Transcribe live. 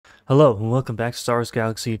Hello and welcome back to Star Wars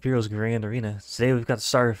Galaxy of Heroes Grand Arena. Today we've got the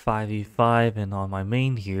starter 5v5 and on my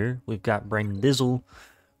main here we've got Brandizzle.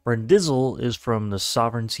 Brandizzle is from the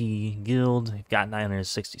Sovereignty Guild. He's got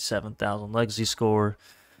 967,000 legacy score,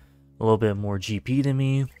 a little bit more GP than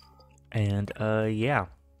me, and yeah.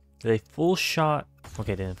 They full shot,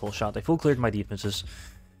 okay they didn't full shot, they full cleared my defenses.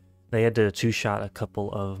 They had to two-shot a couple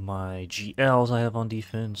of my GLs I have on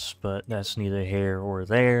defense, but that's neither here or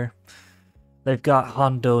there. They've got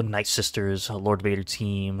Hondo, Night Sisters, a Lord Vader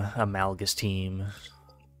team, a Malgus team.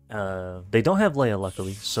 They don't have Leia,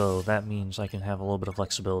 luckily, so that means I can have a little bit of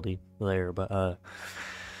flexibility there. But,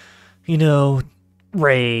 you know,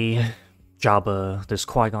 Rey, Jabba, this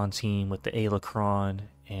Qui-Gon team with the Alacron,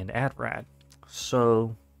 and Admiral.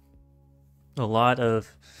 So, a lot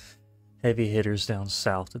of heavy hitters down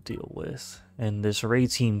south to deal with. And this Rey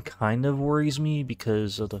team kind of worries me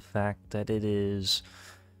because of the fact that it is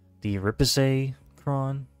the Ripase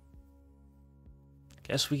Cron.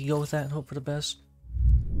 Guess we can go with that and hope for the best.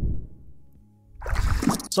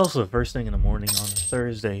 It's also the first thing in the morning on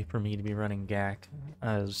Thursday for me to be running GAC.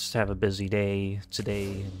 I just have a busy day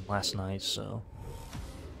today and last night, so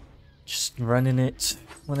just running it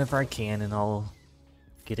whenever I can and I'll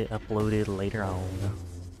get it uploaded later on.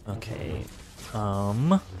 Okay.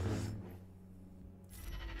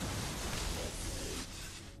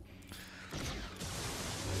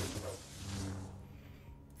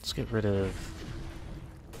 Let's get rid of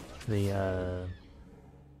the,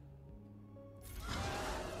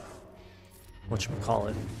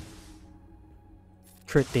 whatchamacallit?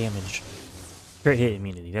 Crit damage. Crit hit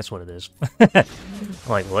immunity, that's what it is.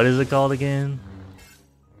 Like, what is it called again?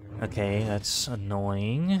 Okay, that's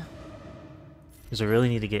annoying. Because I really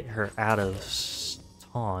need to get her out of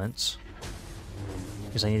taunts.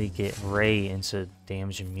 Because I need to get Rey into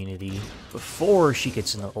damage immunity before she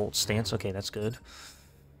gets in the ult stance. Okay, that's good.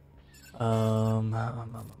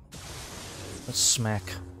 Let's smack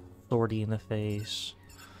Thordy in the face.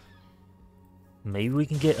 Maybe we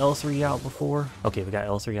can get L3 out before. Okay, we got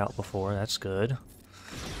L3 out before. That's good.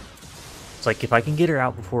 It's like if I can get her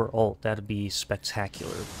out before ult, that'd be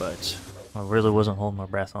spectacular. But I really wasn't holding my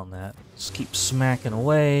breath on that. Let's keep smacking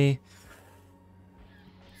away.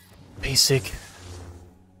 Basic.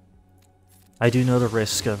 I do know the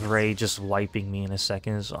risk of Rey just wiping me in a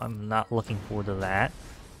second, so I'm not looking forward to that.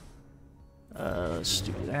 Let's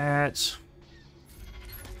do that.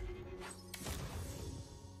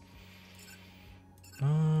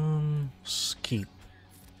 Let's keep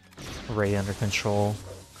Rey under control.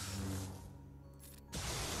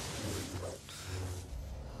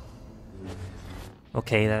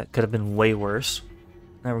 Okay, that could have been way worse.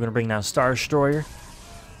 Now we're gonna bring down Star Destroyer.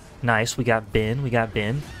 Nice, we got Ben,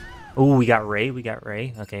 Oh, we got Rey,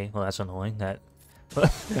 Okay, well that's annoying. That.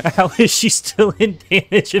 How is she still in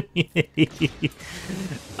damage immunity?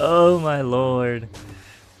 Oh my lord.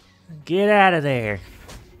 Get out of there.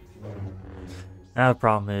 Now the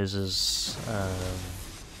problem is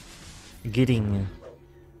getting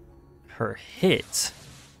her hit.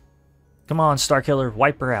 Come on, Starkiller,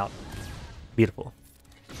 wipe her out. Beautiful.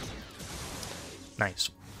 Nice.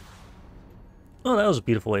 Oh, that was a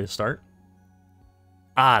beautiful way to start.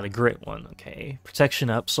 Ah, the grit one. Okay. Protection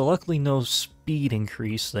up. So luckily no speed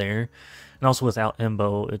increase there. And also without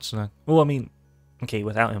Embo, it's not... Well, I mean... Okay,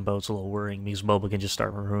 without Embo, it's a little worrying because Boba can just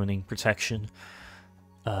start ruining protection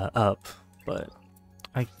up. But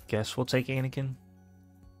I guess we'll take Anakin.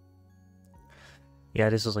 Yeah,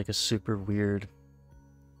 this is like a super weird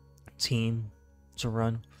team to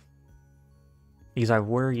run. Because I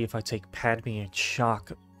worry if I take Padme and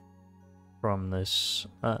Shock from this...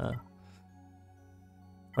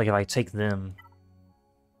 Like, if I take them,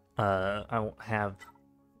 I won't have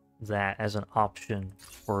that as an option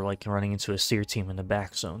for, like, running into a Seer team in the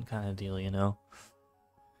back zone kind of deal, you know?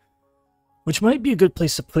 Which might be a good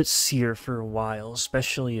place to put Seer for a while,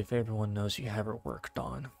 especially if everyone knows you have her worked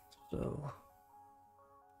on. So,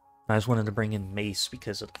 I just wanted to bring in Mace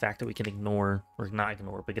because of the fact that we can ignore, or not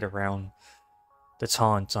ignore, but get around the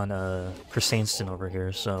taunt on Chrysanthemum over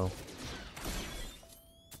here, so...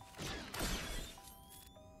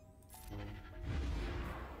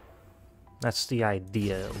 That's the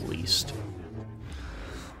idea, at least.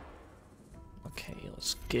 Okay,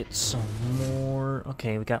 let's get some more...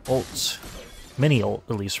 Okay, we got ults. Mini ult,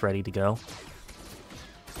 at least, ready to go.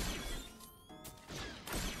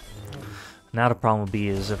 Now the problem will be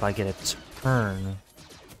is if I get a turn...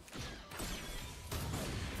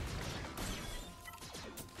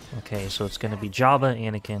 Okay, so it's going to be Jabba,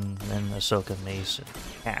 Anakin, then Ahsoka, Mace, and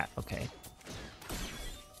Cat. Okay.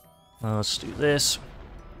 Let's do this.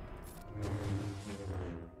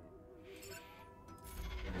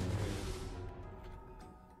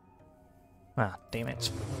 Ah, damn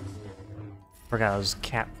it. Forgot I was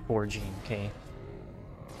cap 4 GMK.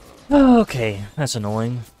 Okay, that's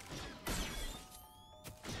annoying.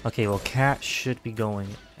 Okay, well, Cat should be going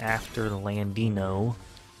after the Landino.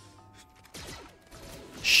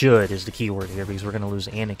 Should is the keyword here, because we're going to lose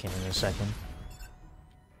Anakin in a second.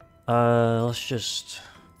 Let's just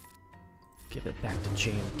give it back to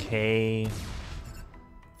JMK.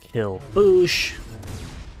 Kill Boosh.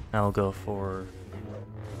 Now we'll go for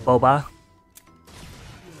Boba.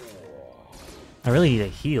 I really need a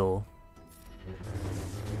heal.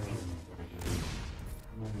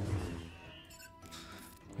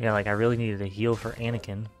 Yeah, like I really needed a heal for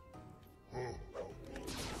Anakin.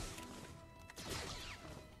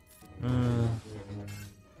 We're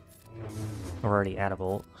already out of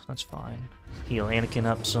ult. That's fine. Heal Anakin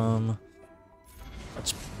up some.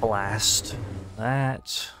 Let's blast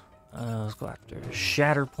that. Let's go after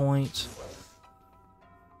Shatter Point.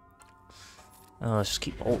 Let's just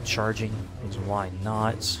keep ult charging, because why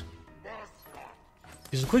not?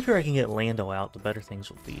 Because the quicker I can get Lando out, the better things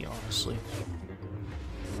will be, honestly.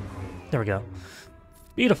 There we go.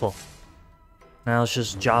 Beautiful. Now it's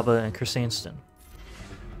just Jabba and Chrysanthemum.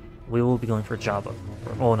 We will be going for Jabba.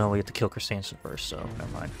 Oh no, we have to kill Chrysanthemum first, so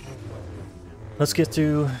never mind. Let's get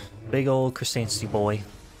through big old Chrysanthemum boy.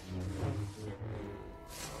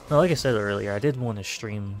 Well, like I said earlier, I did want to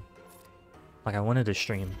stream. Like, I wanted to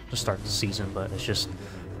stream to start the season, but it's just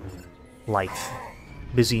life,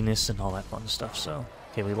 busyness, and all that fun stuff, so.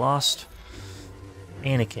 Okay, we lost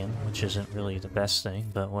Anakin, which isn't really the best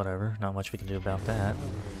thing, but whatever. Not much we can do about that.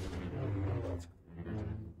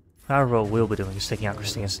 However, what we'll be doing is taking out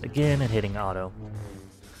Chrysanthemum again and hitting auto.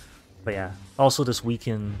 But yeah, also this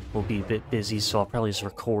weekend will be a bit busy, so I'll probably just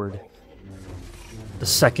record the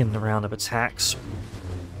second round of attacks.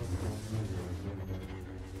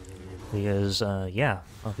 Because, yeah,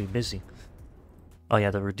 I'll be busy. Oh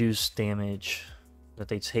yeah, the reduced damage that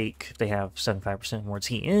they take if they have 75% more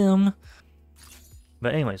TM.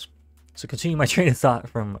 But anyways, to continue my train of thought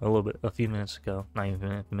from a few minutes ago, not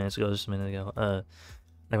even a few minutes ago, just a minute ago,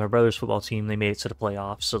 like my brother's football team, they made it to the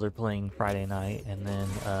playoffs, so they're playing Friday night, and then,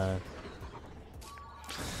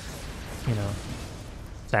 you know,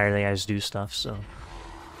 Saturday I just do stuff, so.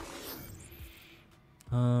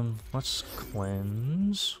 Let's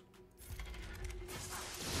cleanse.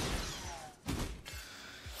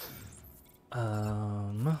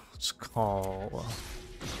 Let's call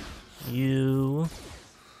you.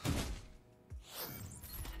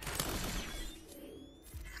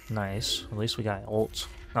 Nice. At least we got ult.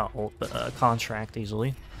 Not ult, but contract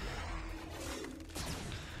easily.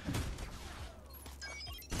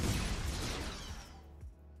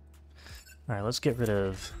 Alright, let's get rid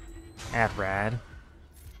of Adrad.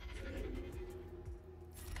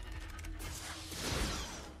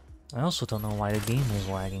 I also don't know why the game is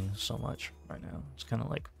lagging so much right now. It's kind of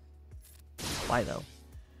like, why though?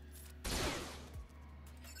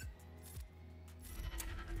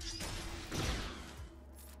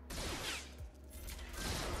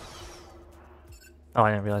 Oh,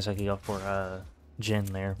 I didn't realize I could go for Jin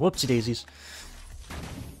there. Whoopsie daisies.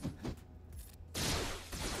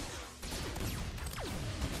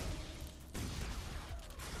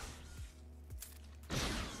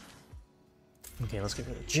 Okay, let's get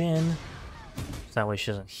rid of Jin. That way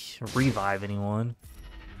she doesn't revive anyone.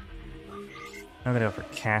 I'm gonna go for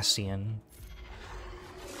Cassian.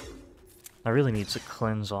 I really need to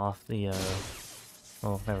cleanse off the,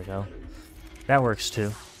 oh, there we go. That works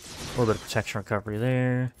too. A little bit of protection recovery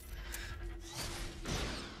there.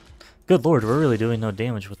 Good lord, we're really doing no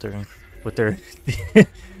damage with their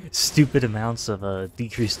stupid amounts of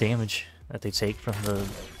decreased damage that they take from the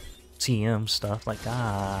TM stuff. Like,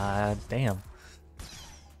 god damn.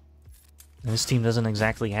 And this team doesn't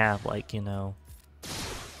exactly have, like, you know,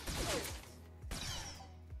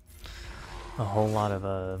 a whole lot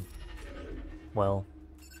of, well,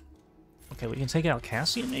 okay, we can take out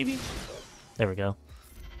Cassian, maybe? There we go.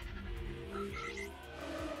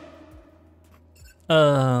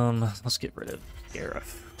 Let's get rid of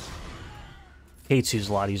Gareth. K2's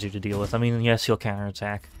a lot easier to deal with. I mean, yes, he'll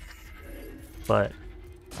counterattack, but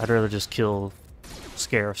I'd rather just kill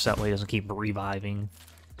Scarif so that way he doesn't keep reviving.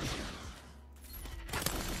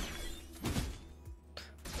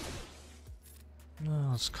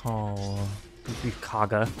 Let's call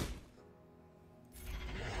Kaga.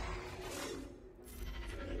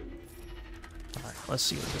 Alright, let's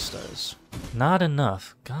see what this does. Not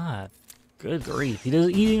enough. God. Good grief. He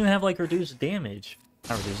didn't even have like reduced damage.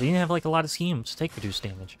 Not reduced. He didn't have like a lot of schemes to take reduced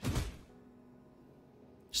damage.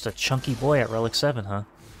 Just a chunky boy at Relic 7, huh?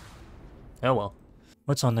 Oh well.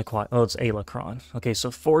 What's on the quad? Oh, it's Alacron. Okay,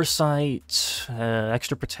 so Foresight,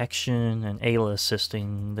 extra protection, and Ayla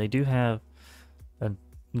assisting. They do have a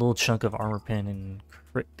little chunk of armor pen and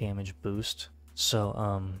crit damage boost.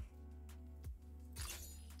 So,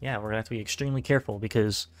 yeah, we're gonna have to be extremely careful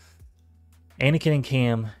because Anakin and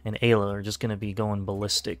Cam and Ayla are just gonna be going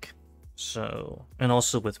ballistic. So, and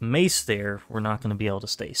also with Mace there, we're not gonna be able to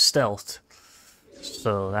stay stealthed.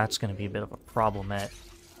 So that's gonna be a bit of a problematic.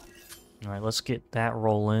 Alright, let's get that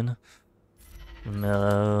rolling.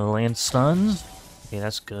 Land stuns. Okay,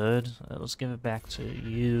 that's good. Let's give it back to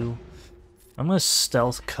you. I'm gonna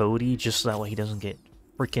stealth Cody just so that way he doesn't get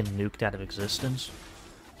freaking nuked out of existence.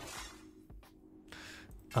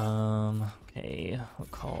 Okay, we'll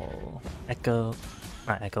call Echo.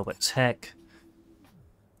 Not Echo, but Tech.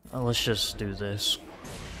 Let's just do this.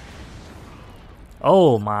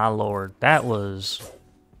 Oh my lord, that was...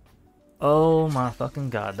 Oh my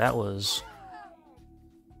fucking god, that was...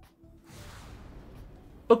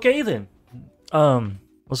 Okay then.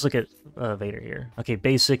 Let's look at Vader here. Okay,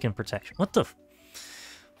 basic and protection. What the...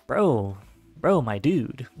 Bro, my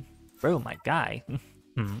dude. Bro, my guy.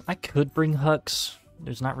 I could bring Hux.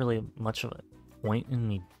 There's not really much of a point in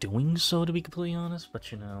me doing so, to be completely honest,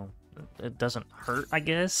 but you know, it doesn't hurt, I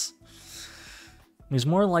guess. He's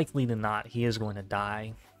more likely than not, he is going to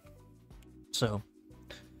die. So...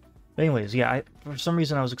 Anyways, yeah, for some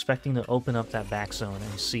reason I was expecting to open up that back zone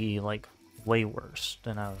and see, like, way worse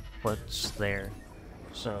than what's there.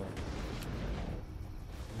 So,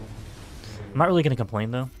 I'm not really going to complain,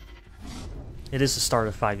 though. It is the start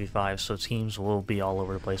of 5v5, so teams will be all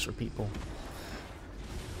over the place for people.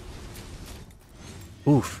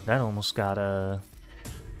 Oof, that almost got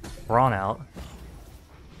Braun out.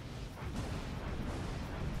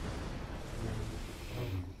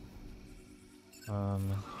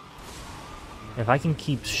 If I can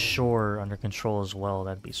keep Shore under control as well,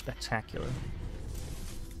 that'd be spectacular.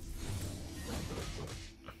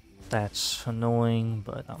 That's annoying,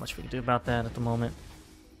 but not much we can do about that at the moment.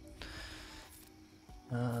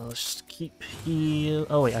 Let's just keep heal.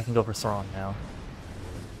 Oh wait, I can go for Thrawn now.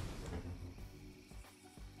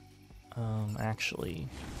 Actually...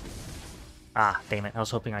 Ah, damn it, I was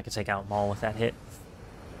hoping I could take out Maul with that hit.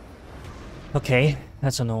 Okay,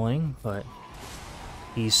 that's annoying, but...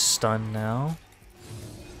 He's stunned now.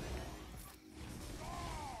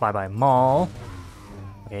 Bye-bye, Maul.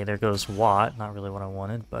 Okay, there goes Watt. Not really what I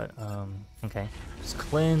wanted, but, okay. Let's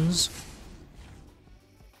cleanse.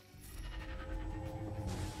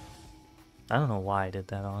 I don't know why I did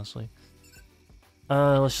that, honestly.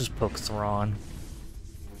 Let's just poke Thrawn.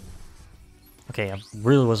 Okay, I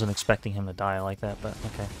really wasn't expecting him to die like that, but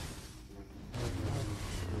okay.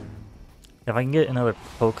 If I can get another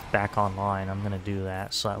poke back online, I'm gonna do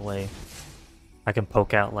that, so that way I can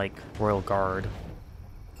poke out, like, Royal Guard.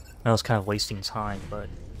 I was kind of wasting time, but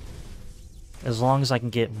as long as I can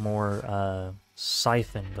get more,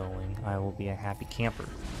 Siphon going, I will be a happy camper.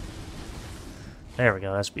 There we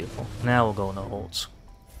go, that's beautiful. Now we'll go into ults.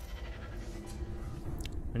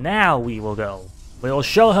 Now we will go. We will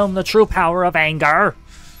show him the true power of anger!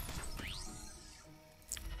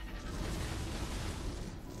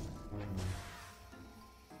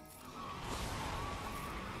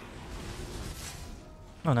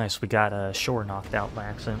 Oh, nice. We got Shore knocked out by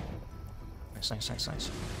accident.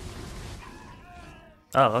 Nice.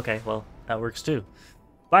 Oh, okay. Well, that works too.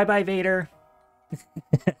 Bye-bye, Vader!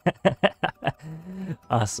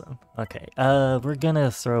 Awesome. Okay. We're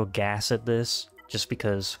gonna throw gas at this, just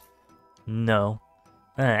because... No.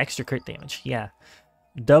 Extra crit damage. Yeah.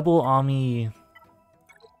 Double Ami...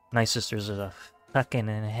 Night Sisters is a fucking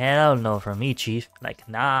hell no for me, Chief. Like,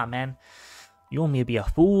 nah, man. You want me to be a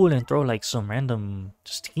fool and throw like some random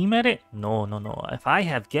just team at it? No. If I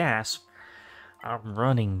have gas, I'm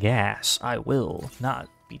running gas. I will not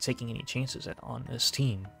be taking any chances on this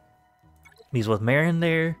team. Because with Marin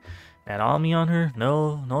there, that Ami on her,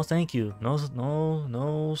 no thank you. No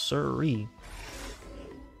siree.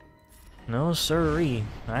 No siree.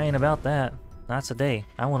 I ain't about that. Not today.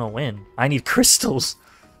 I want to win. I need crystals.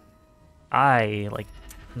 I like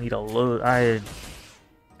need a load.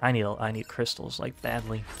 I need crystals like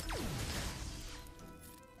badly,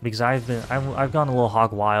 because I've gone a little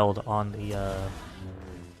hog wild on the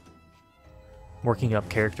working up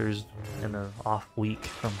characters in the off week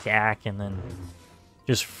from GAC, and then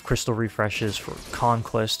just crystal refreshes for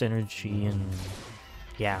conquest energy, and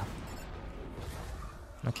yeah.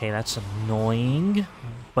 Okay, that's annoying,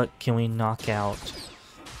 but can we knock out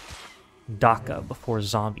Daka before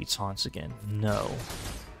zombie taunts again? No.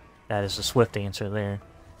 That is a swift answer there.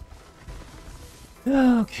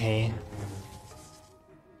 Okay.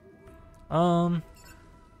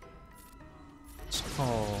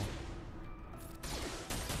 Oh.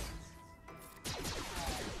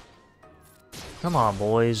 Come on,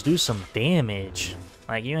 boys. Do some damage.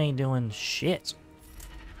 Like, you ain't doing shit.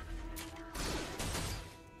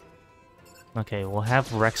 Okay, we'll have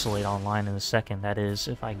Rexolate online in a second. That is,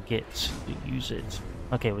 if I get to use it.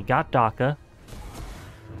 Okay, we got Daka.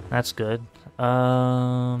 That's good.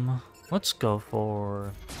 Let's go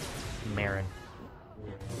for Marin.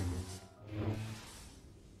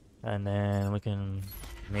 And then we can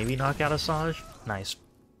maybe knock out Asajj. Nice.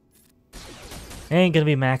 It ain't gonna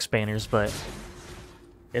be max banners, but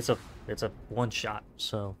it's a one shot,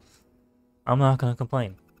 so I'm not gonna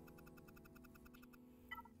complain.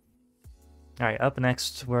 Alright, up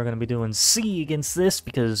next we're gonna be doing C against this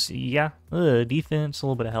because yeah, defense, a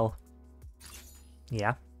little bit of health.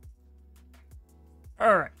 Yeah.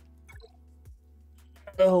 Alright.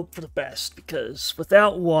 I hope for the best because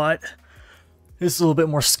without what, it's a little bit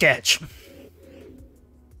more sketch.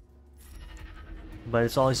 But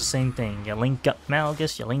it's always the same thing. You link up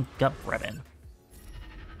Malgus, you link up Revan.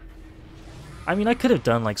 I mean, I could have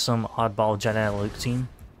done like some oddball Jedi Luke team,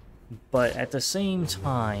 but at the same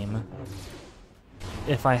time,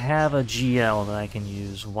 if I have a GL that I can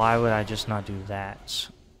use, why would I just not do that?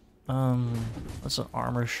 What's an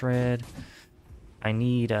armor shred? I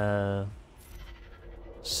need a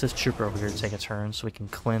Sith Trooper over here to take a turn so we can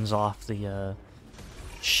cleanse off the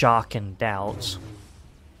shock and doubt.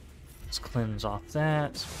 Let's cleanse off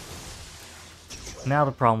that. Now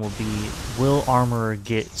the problem will be, will Armorer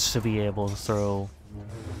get to be able to throw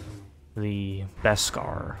the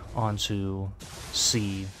Beskar onto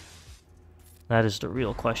C? That is the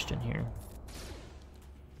real question here.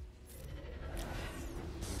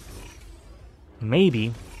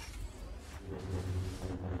 Maybe.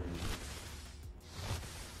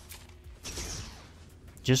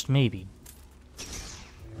 Just maybe.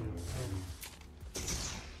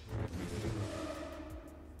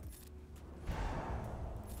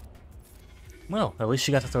 Well, at least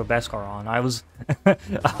you got to throw Beskar on. I was I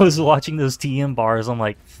was watching those TM bars, I'm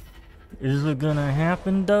like, is it gonna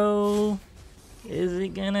happen though? Is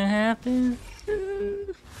it gonna happen?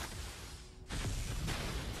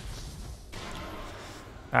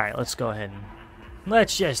 Alright, let's go ahead and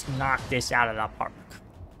let's just knock this out of the park.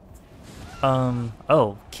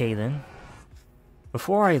 Okay then.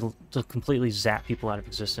 Before I completely zap people out of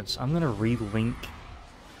existence, I'm gonna relink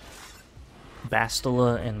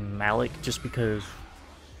Bastila and Malik just because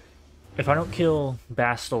if I don't kill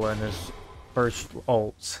Bastila in this first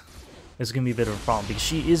ult, it's gonna be a bit of a problem because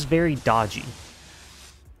she is very dodgy.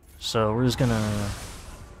 So we're just gonna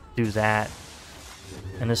do that,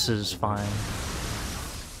 and this is fine.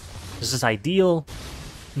 Is this ideal?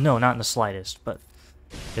 No, not in the slightest, but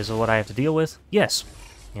is it what I have to deal with? Yes.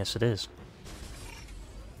 Yes, it is.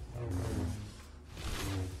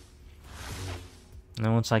 And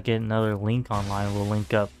then once I get another link online, we'll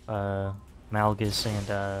link up Malgus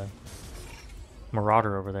and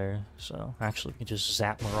Marauder over there. So actually, we can just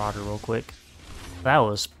zap Marauder real quick. That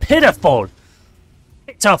was pitiful!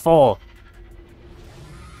 Pitiful!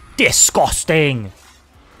 Disgusting!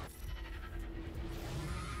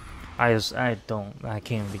 I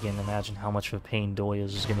can't even begin to imagine how much of a pain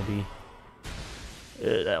Doya's is going to be.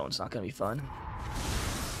 That one's not going to be fun.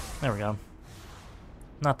 There we go.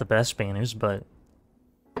 Not the best banners, but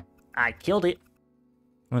I killed it.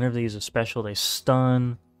 Whenever they use a special, they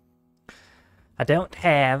stun. I don't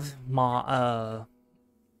have my,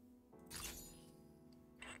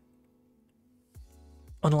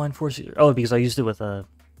 Unaligned Force either. Oh, because I used it with,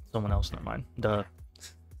 someone else. Never mind. Duh.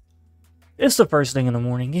 It's the first thing in the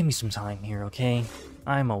morning. Give me some time here, okay?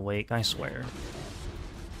 I'm awake, I swear.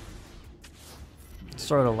 Let's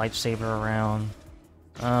throw the lightsaber around.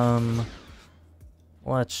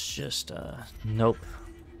 Let's just, nope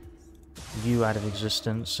you out of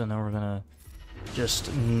existence, and then we're gonna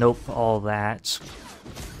just nope all that.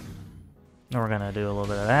 Then we're gonna do a little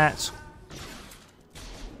bit of that.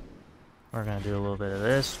 We're gonna do a little bit of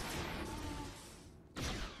this.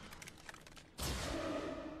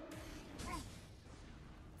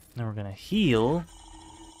 Then we're gonna heal.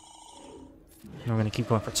 And we're gonna keep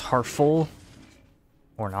going for Tarfful.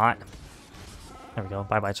 Or not. There we go.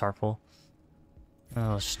 Bye bye, Tarfful.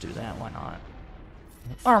 Oh, let's do that. Why not?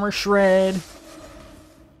 Armor shred!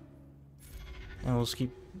 And we'll just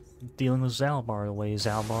keep dealing with Zalbar the way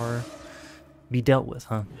Zalbar be dealt with,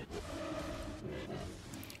 huh?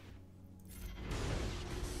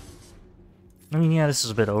 I mean, yeah, this is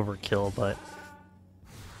a bit overkill, but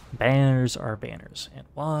banners are banners. And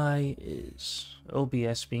why is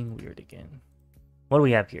OBS being weird again? What do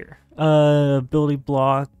we have here? Ability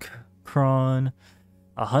block, Kron,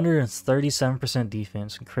 137%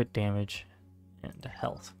 defense, crit damage, and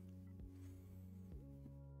health.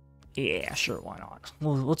 Yeah, sure, why not?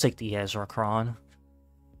 We'll take the Ezra Kron.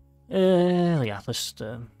 Yeah, let's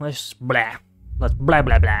blah. Let's blah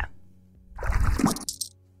blah blah.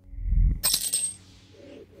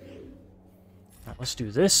 Alright, let's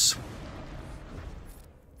do this.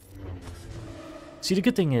 See, the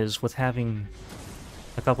good thing is, with having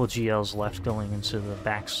a couple of GLs left going into the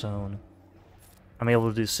back zone, I'm able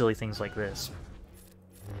to do silly things like this.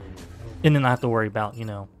 And then not have to worry about, you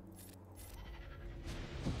know,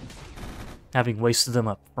 having wasted them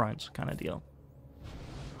up front, kind of deal.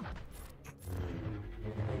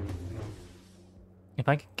 If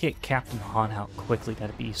I could get Captain Han out quickly,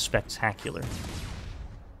 that'd be spectacular.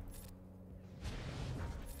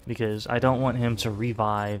 Because I don't want him to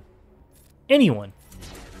revive anyone.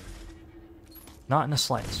 Not in the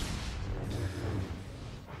slightest.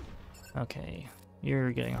 Okay,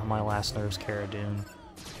 you're getting on my last nerves, Cara Dune.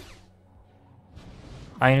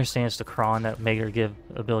 I understand it's the Kron that made her give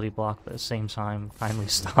ability block, but at the same time, kindly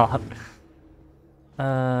stop.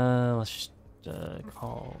 Let's just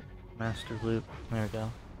call Master Loop. There we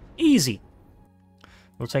go. Easy!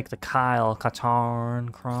 We'll take the Kyle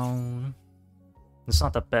Katarn Kron. It's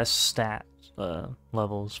not the best stat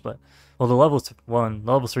levels, but... Well, the level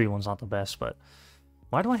 3 one's not the best, but...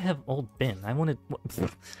 Why do I have Old Ben?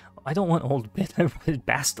 I don't want Old Ben, I wanted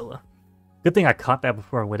Bastila. Good thing I caught that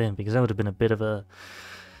before I went in, because that would have been a bit of a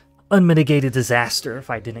unmitigated disaster if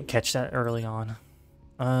I didn't catch that early on.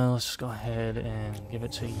 Let's just go ahead and give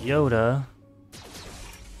it to Yoda.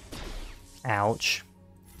 Ouch.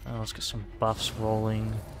 Let's get some buffs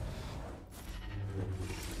rolling.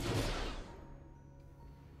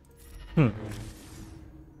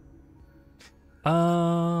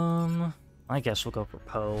 I guess we'll go for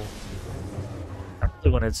Poe. I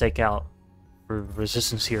really want to take out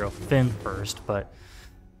Resistance Hero Finn first, but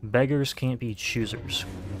beggars can't be choosers.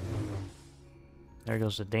 There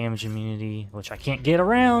goes the damage immunity, which I can't get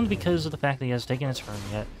around because of the fact that he hasn't taken his turn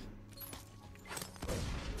yet.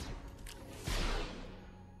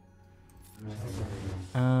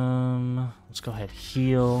 Let's go ahead,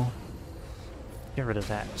 heal. Get rid of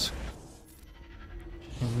that.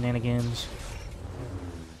 Shenanigans.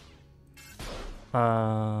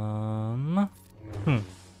 I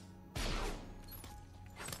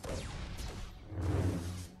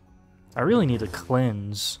really need to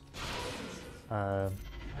cleanse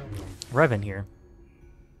Revan here.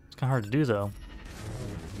 It's kind of hard to do, though.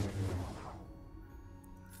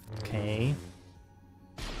 Okay.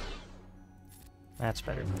 That's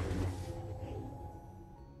better.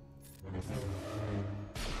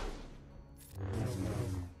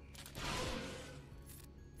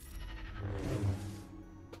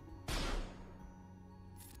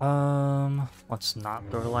 Let's not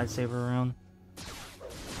throw the lightsaber around.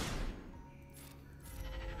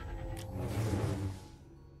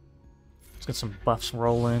 Let's get some buffs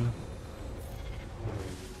rolling.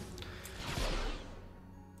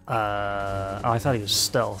 Oh, I thought he was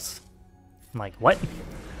stealth. I'm like, what?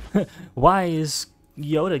 Why is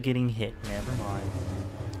Yoda getting hit? Never mind.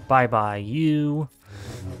 Bye-bye, you.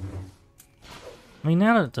 I mean,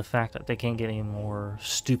 now that the fact that they can't get any more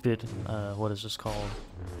stupid, what is this called?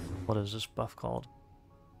 What is this buff called?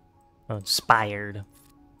 Oh, Inspired.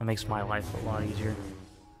 That makes my life a lot easier.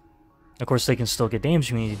 Of course, they can still get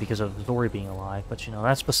damage immunity because of Zori being alive, but you know,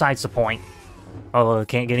 that's besides the point. Although it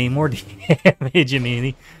can't get any more damage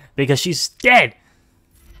immunity because she's dead!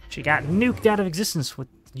 She got nuked out of existence with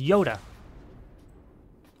Yoda. It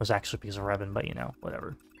was actually because of Revan, but you know,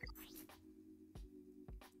 whatever.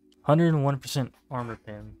 101% armor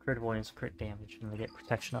pin, crit avoidance, crit damage, and they get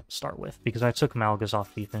protection up to start with. Because I took Malgus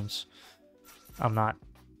off defense, I'm not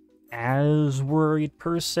as worried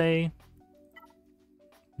per se.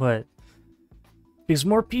 But because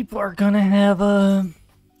more people are gonna have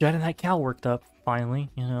Jedi Knight Cal worked up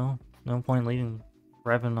finally, you know, no point leaving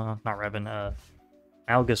Revan, not Revan,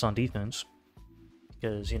 Malgus on defense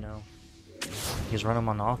because you know he's running him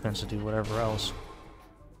on offense to do whatever else.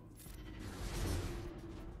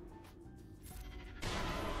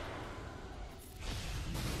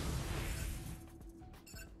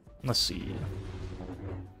 Let's see.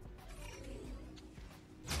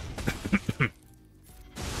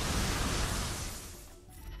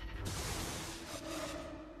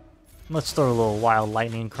 Let's throw a little wild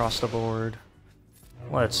lightning across the board.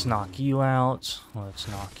 Let's knock you out. Let's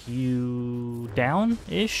knock you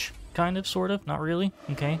down-ish, kind of, sort of, not really.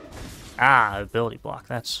 Okay. Ah, ability block.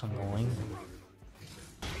 That's annoying.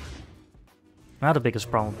 Now the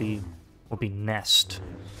biggest problem will be Nest.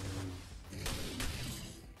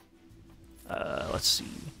 let's see.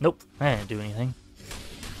 Nope, that didn't do anything.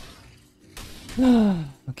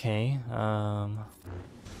 Okay, Well,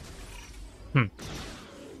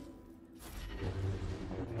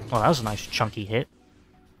 that was a nice chunky hit.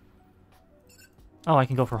 Oh, I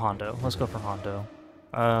can go for Hondo. Let's go for Hondo.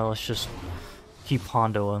 Let's just keep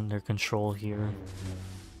Hondo under control here.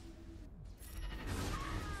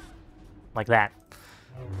 Like that.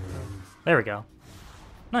 There we go.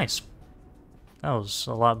 Nice. That was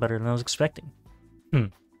a lot better than I was expecting.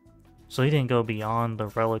 So he didn't go beyond the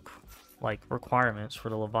relic, like, requirements for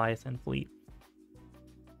the Leviathan fleet.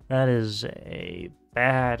 That is a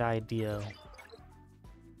bad idea.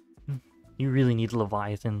 You really need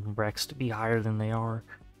Leviathan Rex to be higher than they are.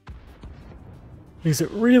 Because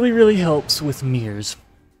it really, really helps with mirrors.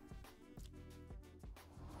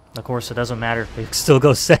 Of course, it doesn't matter if they still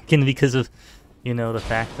go second because of, you know, the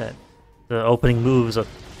fact that the opening move is a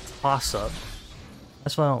toss-up.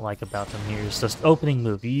 That's what I don't like about the mirrors. The opening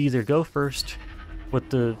move. You either go first with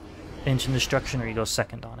the engine destruction or you go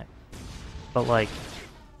second on it. But, like,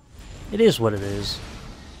 it is what it is.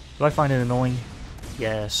 Do I find it annoying?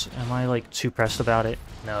 Yes. Am I, like, too pressed about it?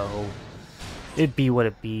 No. It'd be what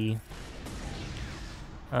it be.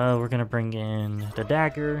 We're gonna bring in the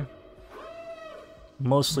dagger.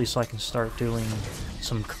 Mostly so I can start doing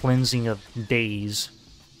some cleansing of days.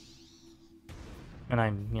 And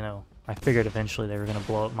I'm, you know, I figured eventually they were gonna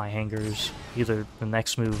blow up my hangars. Either the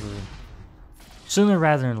next move or sooner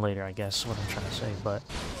rather than later, I guess, is what I'm trying to say, but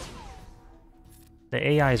the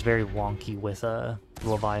AI is very wonky with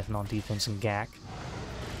Leviathan on defense and GAC.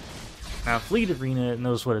 Now, Fleet Arena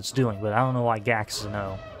knows what it's doing, but I don't know why GAC's a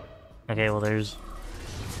no. Okay, well, there's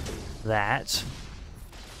that.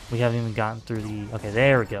 We haven't even gotten through the... Okay,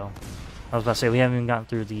 there we go. I was about to say, we haven't even gotten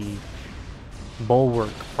through the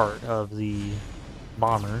bulwark part of the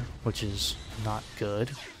bomber, which is not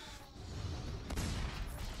good.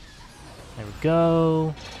 There we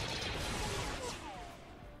go.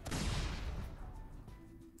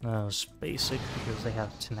 That was basic because they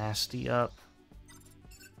have tenacity up.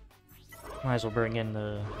 Might as well bring in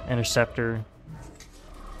the interceptor.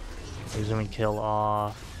 He's gonna kill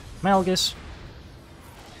off Malgus.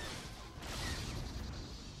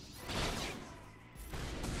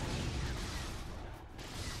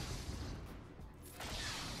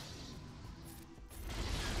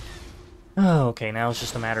 Oh, okay, now it's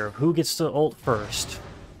just a matter of who gets to ult first.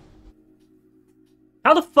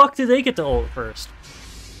 How the fuck did they get to ult first?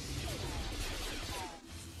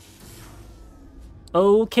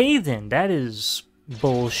 Okay then, that is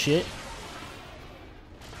bullshit.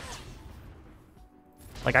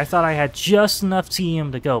 Like, I thought I had just enough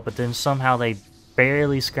TM to go, but then somehow they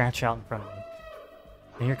barely scratch out in front of me.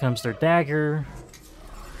 And here comes their dagger,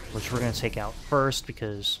 which we're going to take out first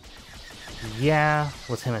because, yeah,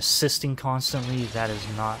 with him assisting constantly, that is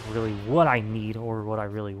not really what I need or what I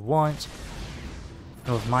really want.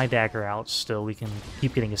 And with my dagger out still, we can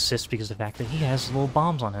keep getting assists because of the fact that he has little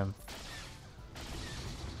bombs on him.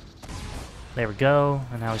 There we go,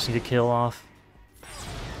 and now we just need to kill off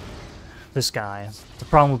this guy. The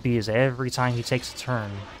problem would be is every time he takes a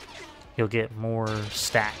turn, he'll get more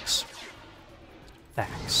stacks back,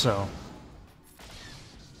 so...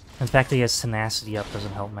 And the fact that he has tenacity up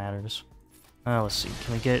doesn't help matters. Let's see,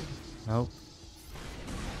 can we get... Nope.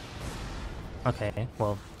 Okay,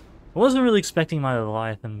 well, I wasn't really expecting my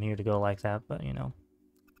Leviathan here to go like that, but, you know,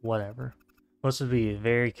 whatever. Let's be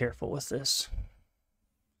very careful with this.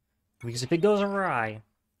 Because if it goes awry,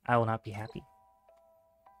 I will not be happy.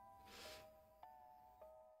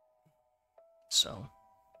 So,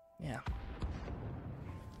 yeah.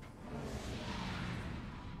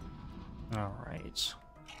 Alright.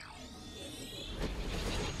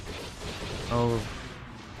 Oh,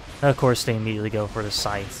 of course they immediately go for the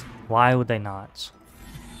scythe. Why would they not?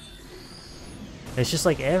 It's just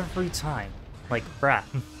like every time. Like, bruh.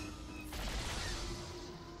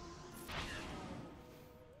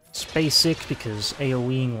 It's basic because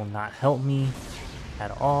AoEing will not help me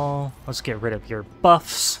at all. Let's get rid of your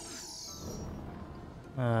buffs.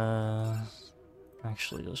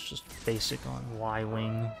 Actually, let's just basic on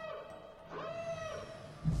Y-Wing.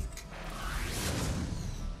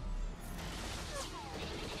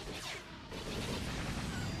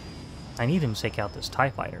 I need him to take out this TIE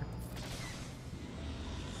fighter.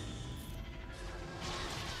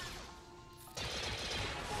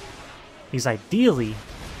 He's ideally...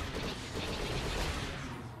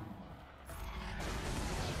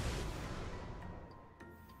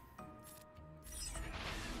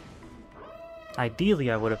 Ideally,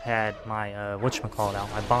 I would have had my, whatchamacallit out,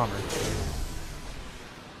 my bomber.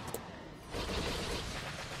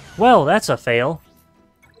 Well, that's a fail.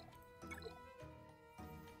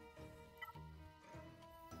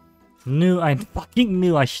 I fucking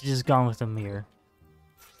knew I should just gone with a mirror.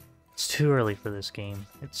 It's too early for this game.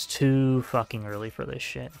 It's too fucking early for this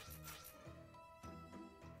shit.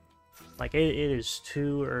 Like, it is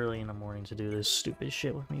too early in the morning to do this stupid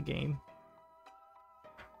shit with me, game.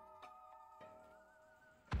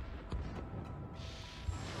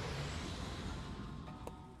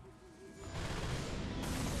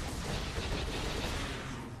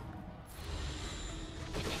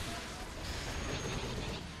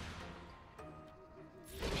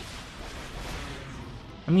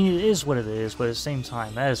 I mean, it is what it is, but at the same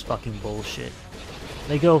time, that is fucking bullshit.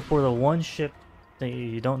 They go for the one ship that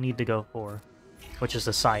you don't need to go for, which is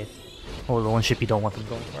the Scythe. Or the one ship you don't want them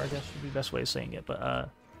going for, I guess would be the best way of saying it, but,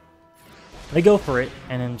 they go for it,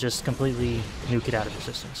 and then just completely nuke it out of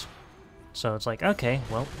existence. So it's like, okay,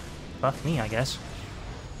 well, fuck me, I guess.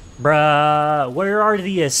 Bruh, where are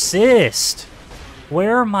the assists?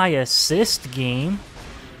 Where are my assist, game?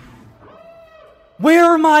 Where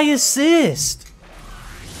are my assists?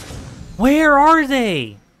 Where are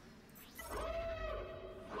they?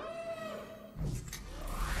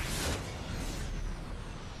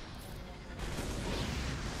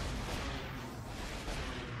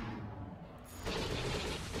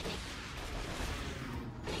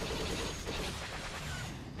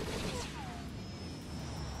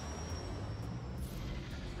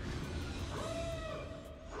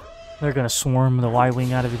 They're gonna swarm the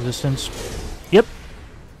Y-Wing out of existence. Yep.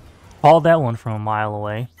 Called that one from a mile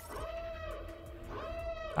away.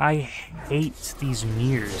 I hate these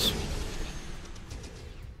mirrors.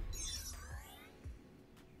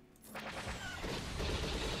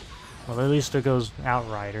 Well, at least there goes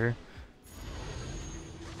Outrider.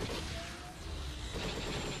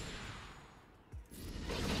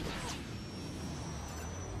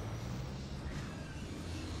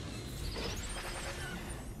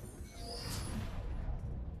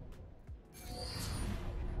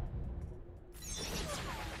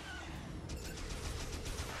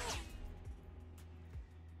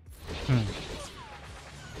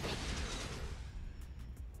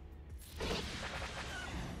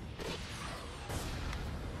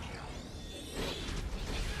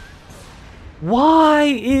 Why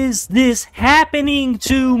is this happening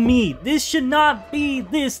to me? This should not be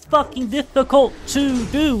this fucking difficult to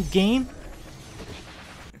do, game.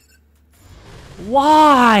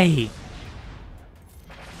 Why?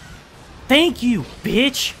 Thank you,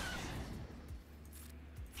 bitch.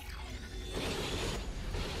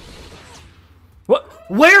 What?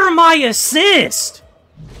 Where are my assists?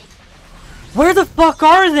 Where the fuck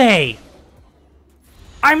are they?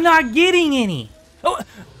 I'm not getting any. Oh,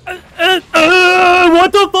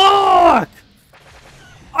 what the fuck?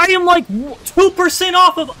 I am like 2%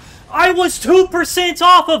 off of... I was 2%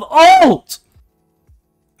 off of ult!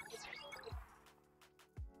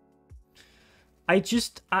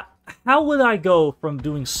 How would I go from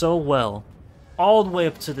doing so well all the way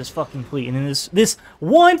up to this fucking fleet? And then this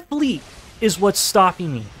one fleet is what's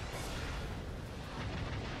stopping me.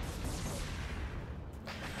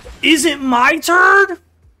 Is it my turn?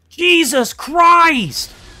 Jesus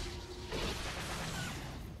Christ!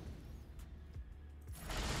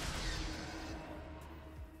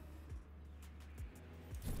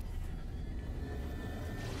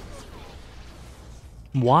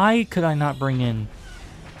 Why could I not bring in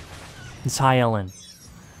this High Ellen?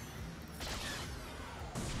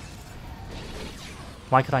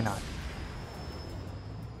 Why could I not?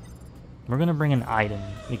 We're gonna bring an item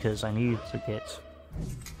because I need to get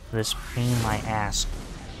this pain in my ass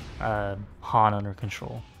Han under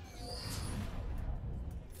control.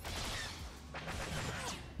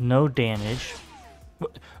 No damage.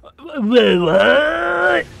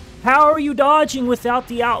 What? How are you dodging without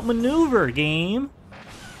the outmaneuver, game?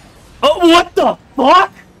 Oh, what the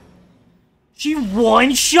fuck? She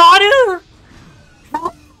one-shot her?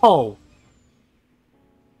 How?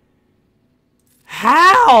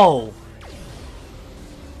 How?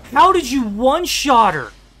 How did you one-shot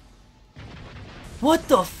her? What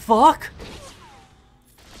the fuck?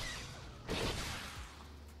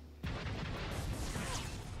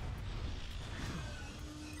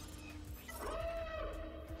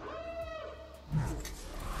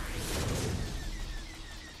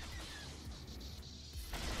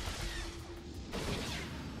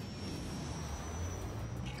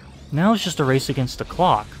 Now it's just a race against the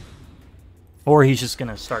clock. Or he's just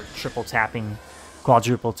gonna start triple tapping,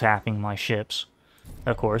 quadruple tapping my ships.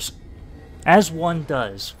 Of course. As one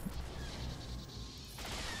does.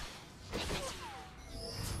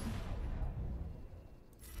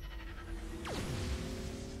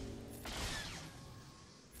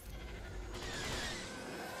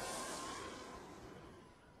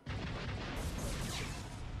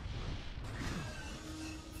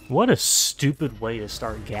 What a stupid way to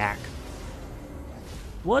start GAC.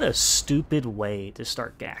 What a stupid way to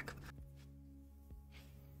start GAC.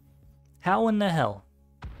 How in the hell?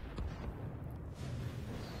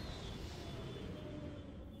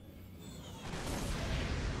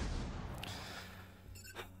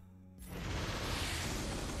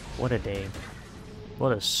 What a day.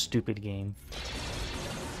 What a stupid game.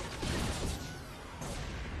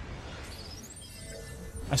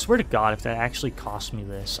 I swear to God, if that actually cost me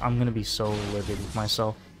this, I'm gonna be so livid with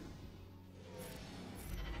myself.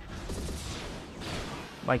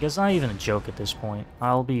 Like, it's not even a joke at this point.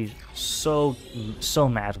 I'll be so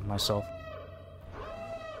mad with myself.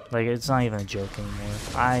 Like, it's not even a joke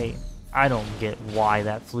anymore. I don't get why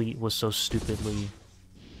that fleet was so stupidly,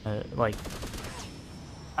 like...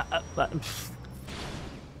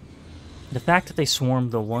 the fact that they swarmed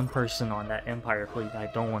the one person on that Empire fleet that I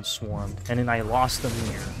don't want swarmed, and then I lost the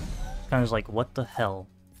mirror. Kind of like, what the hell?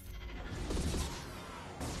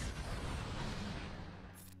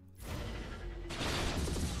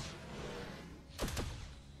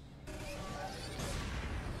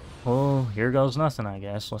 Well, here goes nothing, I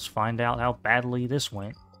guess. Let's find out how badly this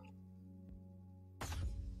went.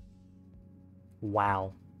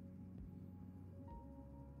 Wow.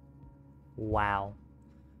 Wow.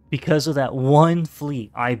 Because of that one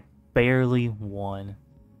fleet, I barely won.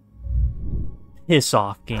 Piss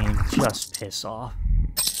off, game. Just piss off.